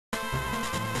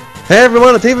Hey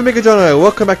everyone, it's Even Jono.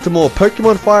 Welcome back to more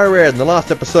Pokemon FireRed. In the last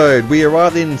episode, we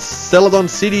arrived in Celadon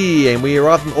City, and we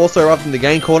also arrived in the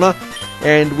game corner,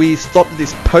 and we stopped at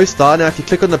this poster. Now, if you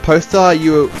click on the poster,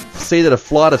 you see that a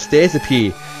flight of stairs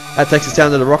appear. That takes us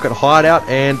down to the Rocket Hideout,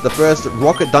 and the first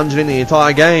Rocket dungeon in the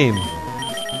entire game.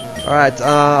 Alright,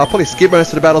 I'll probably skip most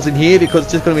of the battles in here because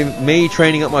it's just going to be me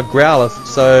training up my Growler.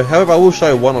 So, however, I will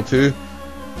show one or two.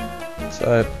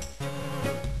 So,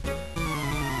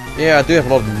 yeah, I do have a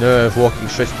lot of nerve walking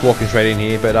straight in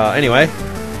here, but anyway.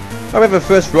 I have a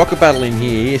first rocket battle in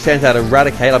here. He sends out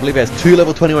Eradicate. I believe he has 2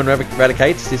 level 21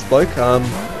 Eradicates, this bloke.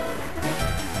 Alright,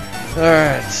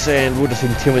 and we'll just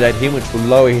intimidate him, which will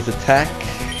lower his attack.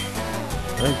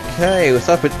 Okay, we'll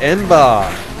start with Ember.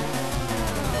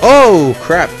 Oh,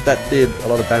 crap, that did a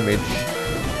lot of damage.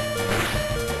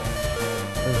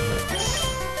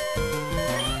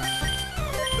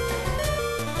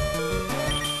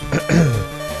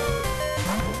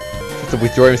 To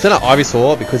withdraw him. Instead of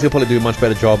Ivysaur, because he'll probably do a much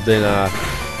better job than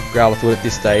Growlithe would at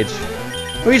this stage.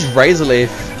 Oh, he's Razor Leaf.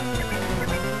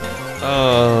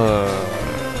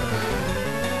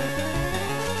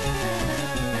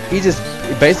 He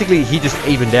just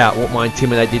evened out what my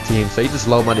Intimidate did to him, so he just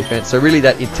lowered my defense. So really,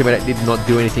 that Intimidate did not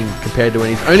do anything compared to when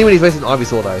he's only when he's facing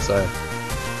Ivysaur though. So,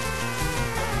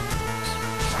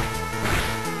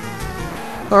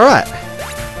 all right.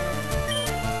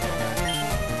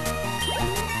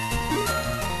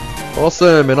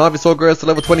 Awesome, and Ivysaur grows to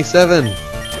level 27.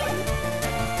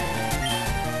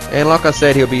 And like I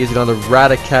said, he'll be using another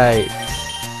Eradicate.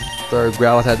 Throw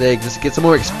Growlithe out there just to get some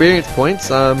more experience points.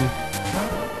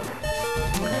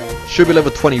 Should be level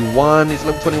 21. Is it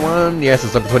level 21? Yes,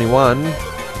 it's level 21.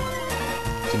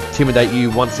 To intimidate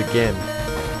you once again.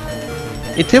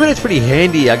 Intimidate's pretty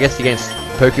handy, I guess, against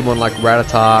Pokemon like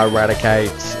Rattata,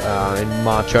 Eradicate, and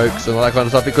Marchokes and all that kind of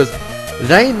stuff, because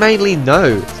they mainly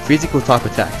know physical type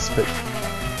attacks, but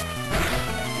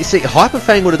you see, Hyper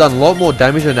Fang would have done a lot more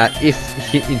damage than that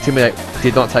if Intimidate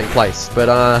did not take place. But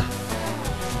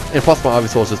and plus my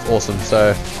Ivysaur is just awesome,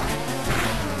 so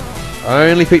I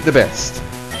only pick the best.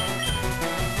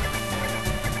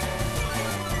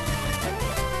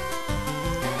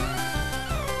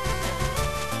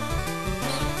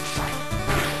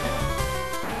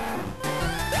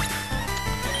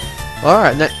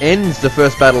 Alright, and that ends the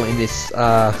first battle in this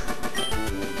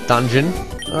dungeon.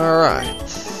 Alright.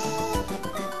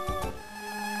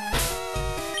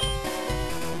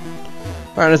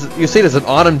 Alright, you'll see there's an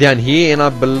item down here, and I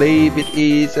believe it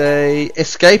is a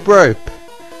escape rope.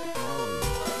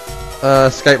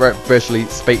 Escape rope virtually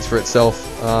speaks for itself.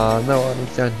 No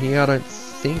items down here, I don't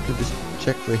think. We'll just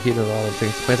check for hidden item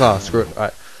things. Ah, screw it.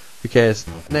 Alright. Who cares?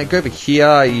 Now go over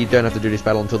here. You don't have to do this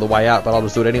battle until the way out, but I'll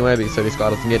just do it anyway because so this guy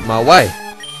doesn't get in my way.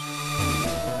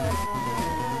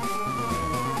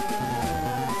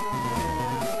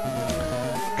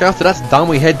 Okay, after that's done,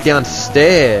 we head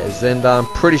downstairs, and I'm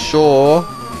pretty sure.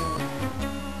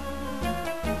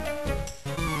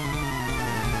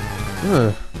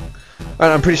 Alright,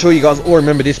 I'm pretty sure you guys all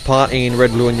remember this part in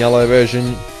Red, Blue, and Yellow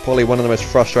version. Probably one of the most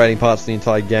frustrating parts of the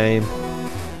entire game.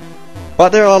 But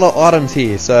there are a lot of items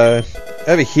here, so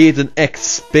over here's an X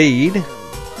speed.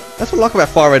 That's what I like about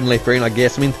FireRed and Leaf Green, I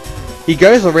guess. I mean, he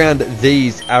goes around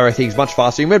these arrow things much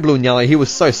faster. In Red, Blue, and Yellow, he was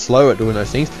so slow at doing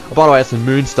those things. Oh, by the way, that's a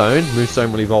Moonstone.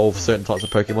 Moonstone will evolve certain types of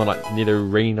Pokemon like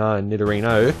Nidorina and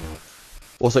Nidorino.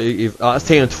 Also, it's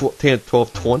 10 and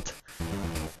 12 Taunt.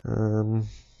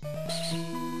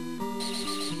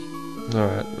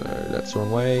 Alright, no, that's the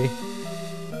wrong way.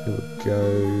 It would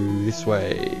go this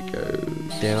way, go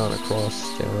down,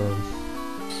 across,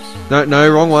 down. No,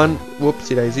 wrong one.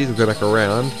 Whoopsie daisies, we'll go back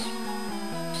around.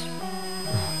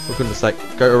 For goodness sake,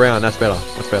 go around, that's better,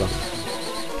 that's better.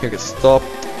 Can't get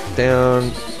stopped,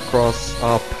 down, cross,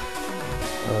 up,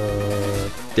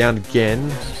 down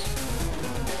again.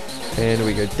 And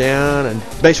we go down, and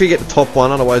make sure you get the top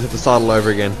one, otherwise we have to start all over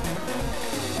again.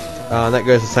 That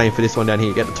goes the same for this one down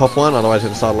here. Get the top one, otherwise we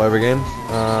have to start all over again.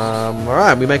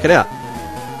 Alright, we make it out.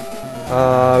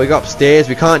 We go upstairs.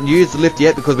 We can't use the lift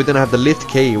yet because we don't have the lift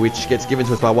key, which gets given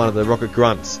to us by one of the Rocket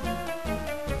Grunts.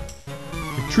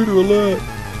 Intruder alert!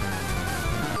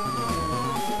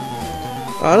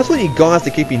 I just want you guys to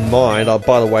keep in mind,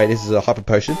 by the way, this is a Hyper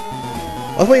Potion.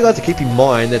 I just want you guys to keep in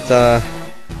mind that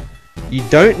you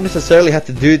don't necessarily have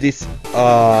to do this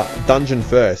dungeon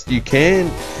first. You can,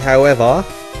 however,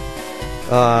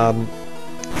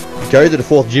 go to the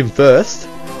 4th gym first,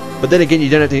 but then again you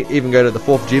don't have to even go to the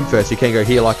 4th gym first. You can go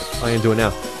here like I am doing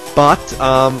now. But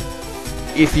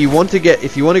if you want to go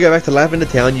back to Lavender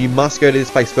Town, you must go to this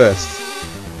place first.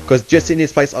 because just in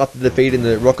this place, after defeating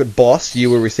the rocket boss, you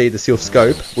will receive the Seal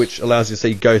Scope, which allows you to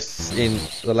see ghosts in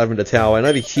the Lavender Tower. And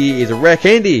over here is a rare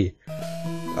candy.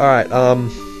 Alright,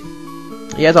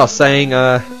 yeah, as I was saying,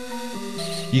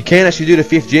 you can actually do the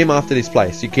 5th gym after this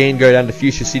place. You can go down to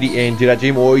Fuchsia City and do that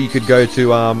gym, or you could go to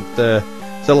the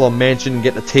Celadon Mansion,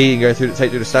 get the tea, and go through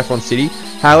to the Saffron City.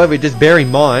 However, just bear in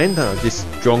mind, this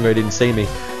Drongo didn't see me.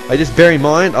 Just bear in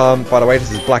mind, by the way,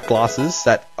 this is black glasses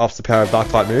that offs the power of dark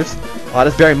type moves.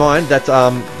 Just bear in mind that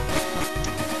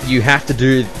you have to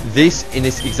do this in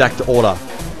this exact order.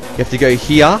 You have to go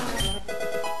here,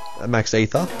 max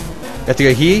ether. You have to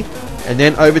go here, and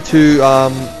then over to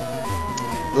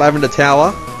Lavender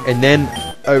Tower, and then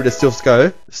over to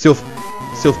Silphco.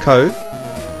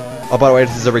 Oh, by the way,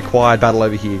 this is a required battle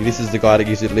over here. This is the guy that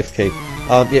gives you the lift key.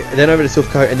 Yeah, and then over to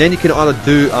Silphco, and then you can either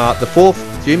do the 4th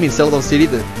gym in Celadon City,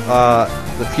 the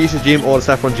Fuchsia gym, or the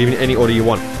Saffron gym in any order you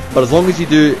want. But as long as you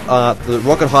do the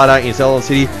Rocket Hideout in Celadon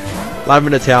City,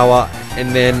 Lavender Tower,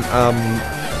 and then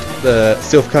the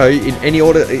Silphco in any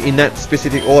order, in that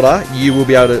specific order, you will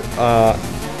be able to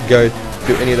go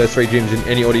to any of those 3 gyms in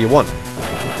any order you want.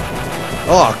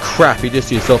 Oh crap! He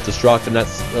just used self-destruct, and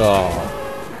that's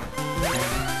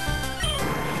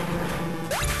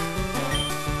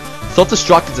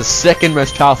Self-destruct is the 2nd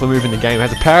most powerful move in the game. It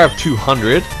has a power of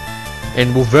 200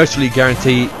 and will virtually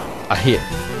guarantee a hit.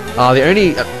 The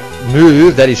only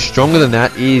move that is stronger than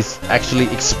that is actually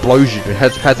Explosion. It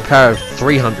has a power of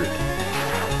 300.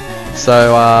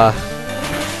 So,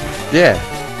 yeah.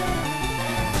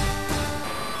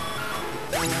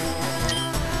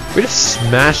 We just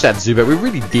smashed that Zubat. We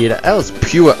really did. That was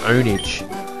pure ownage.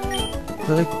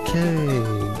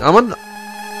 Okay. I'm on...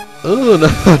 Oh no,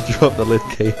 I dropped the lift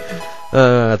key.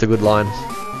 That's a good line.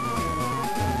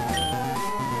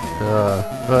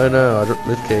 Oh no, I dropped the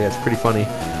lift key. That's pretty funny.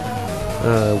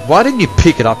 Why didn't you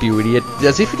pick it up, you idiot?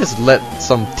 As if you just let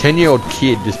some 10-year-old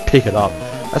kid just pick it up.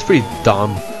 That's pretty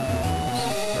dumb.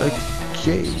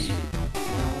 Okay.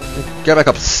 Go back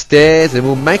upstairs and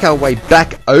we'll make our way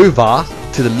back over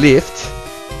to the lift.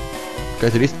 Go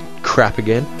through this crap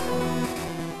again.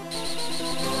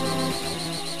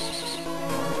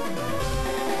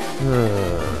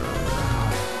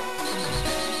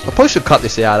 I probably should cut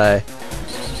this out, eh?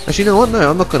 Actually, you know what? No,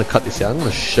 I'm not going to cut this out. I'm going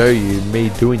to show you me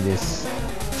doing this.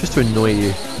 Just to annoy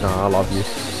you. No, I love you.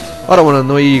 I don't want to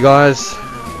annoy you guys.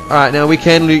 Alright, now we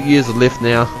can use the lift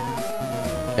now.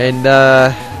 And,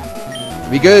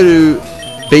 we go to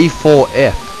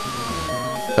B4F.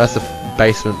 That's the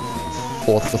basement,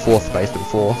 the 4th basement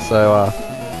floor. So,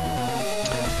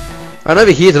 and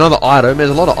over here's another item.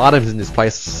 There's a lot of items in this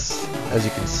place, as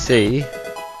you can see.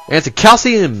 And it's a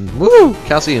calcium! Woo!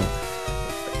 Calcium.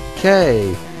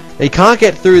 Okay. Now you can't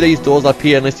get through these doors up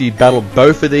here unless you battle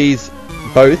both of these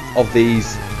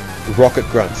rocket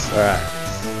grunts. Alright.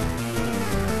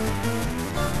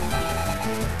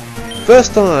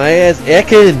 First time as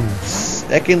Ekans.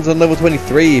 Ekans on level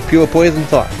 23, pure poison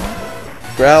type.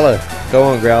 Growler. Go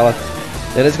on, Growler.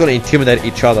 They're just going to intimidate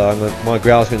each other. My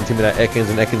Growler's going to intimidate Ekans,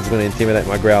 and Ekans is going to intimidate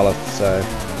my Growler. So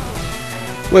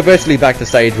we're virtually back to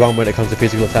stage 1 when it comes to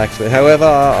physical attacks. But however,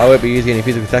 I won't be using any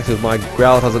physical attacks because my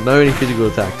Growler doesn't know any physical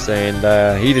attacks, and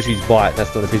he just uses Bite.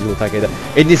 That's not a physical attack either.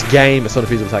 In this game, it's not a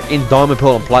physical attack. In Diamond,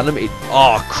 Pearl, and Platinum,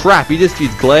 oh crap! He just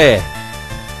used Glare.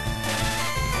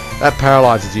 That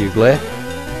paralyzes you, Glare.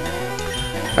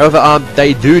 However,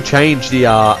 they do change the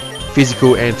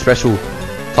physical and special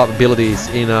type abilities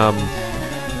in Diamond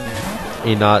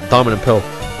and Pearl.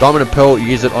 Diamond and Pearl, you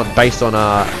use it based on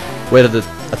whether the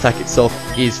attack itself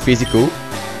is physical,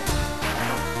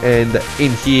 and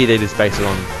in here they just base it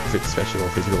on if it's special or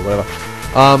physical or whatever.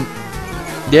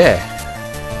 Yeah.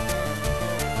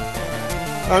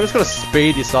 I'm just gonna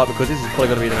speed this up because this is probably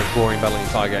gonna be the most boring battle in the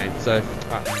entire game. So,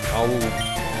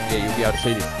 you'll be able to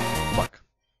see this. Fuck.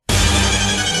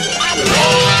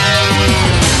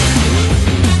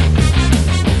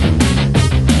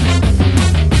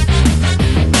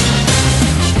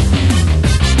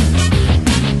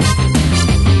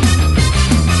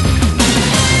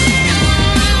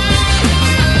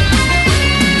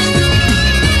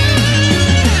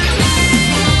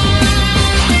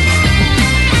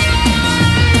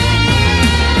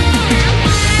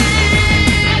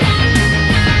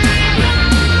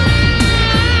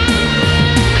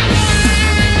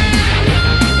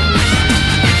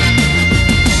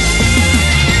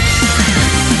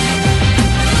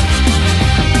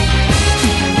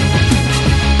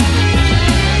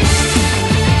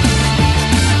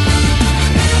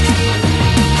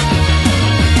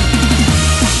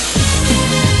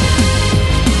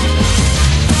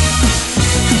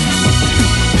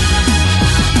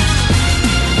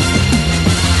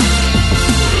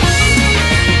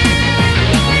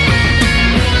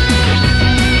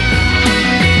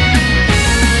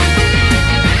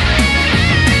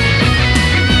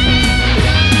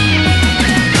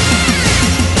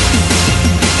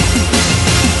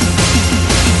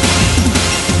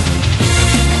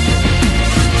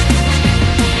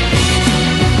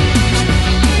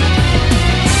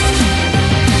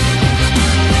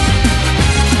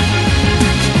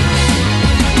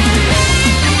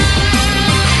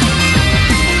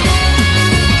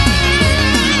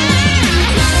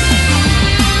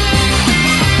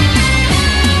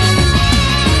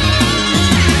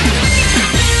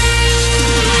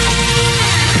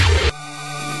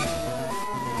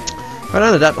 Right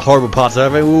now that horrible part's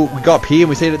over, we go up here and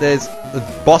we see that there's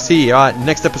the boss here. Alright,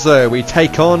 next episode we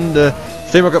take on the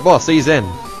Steam Rocket boss. See you then.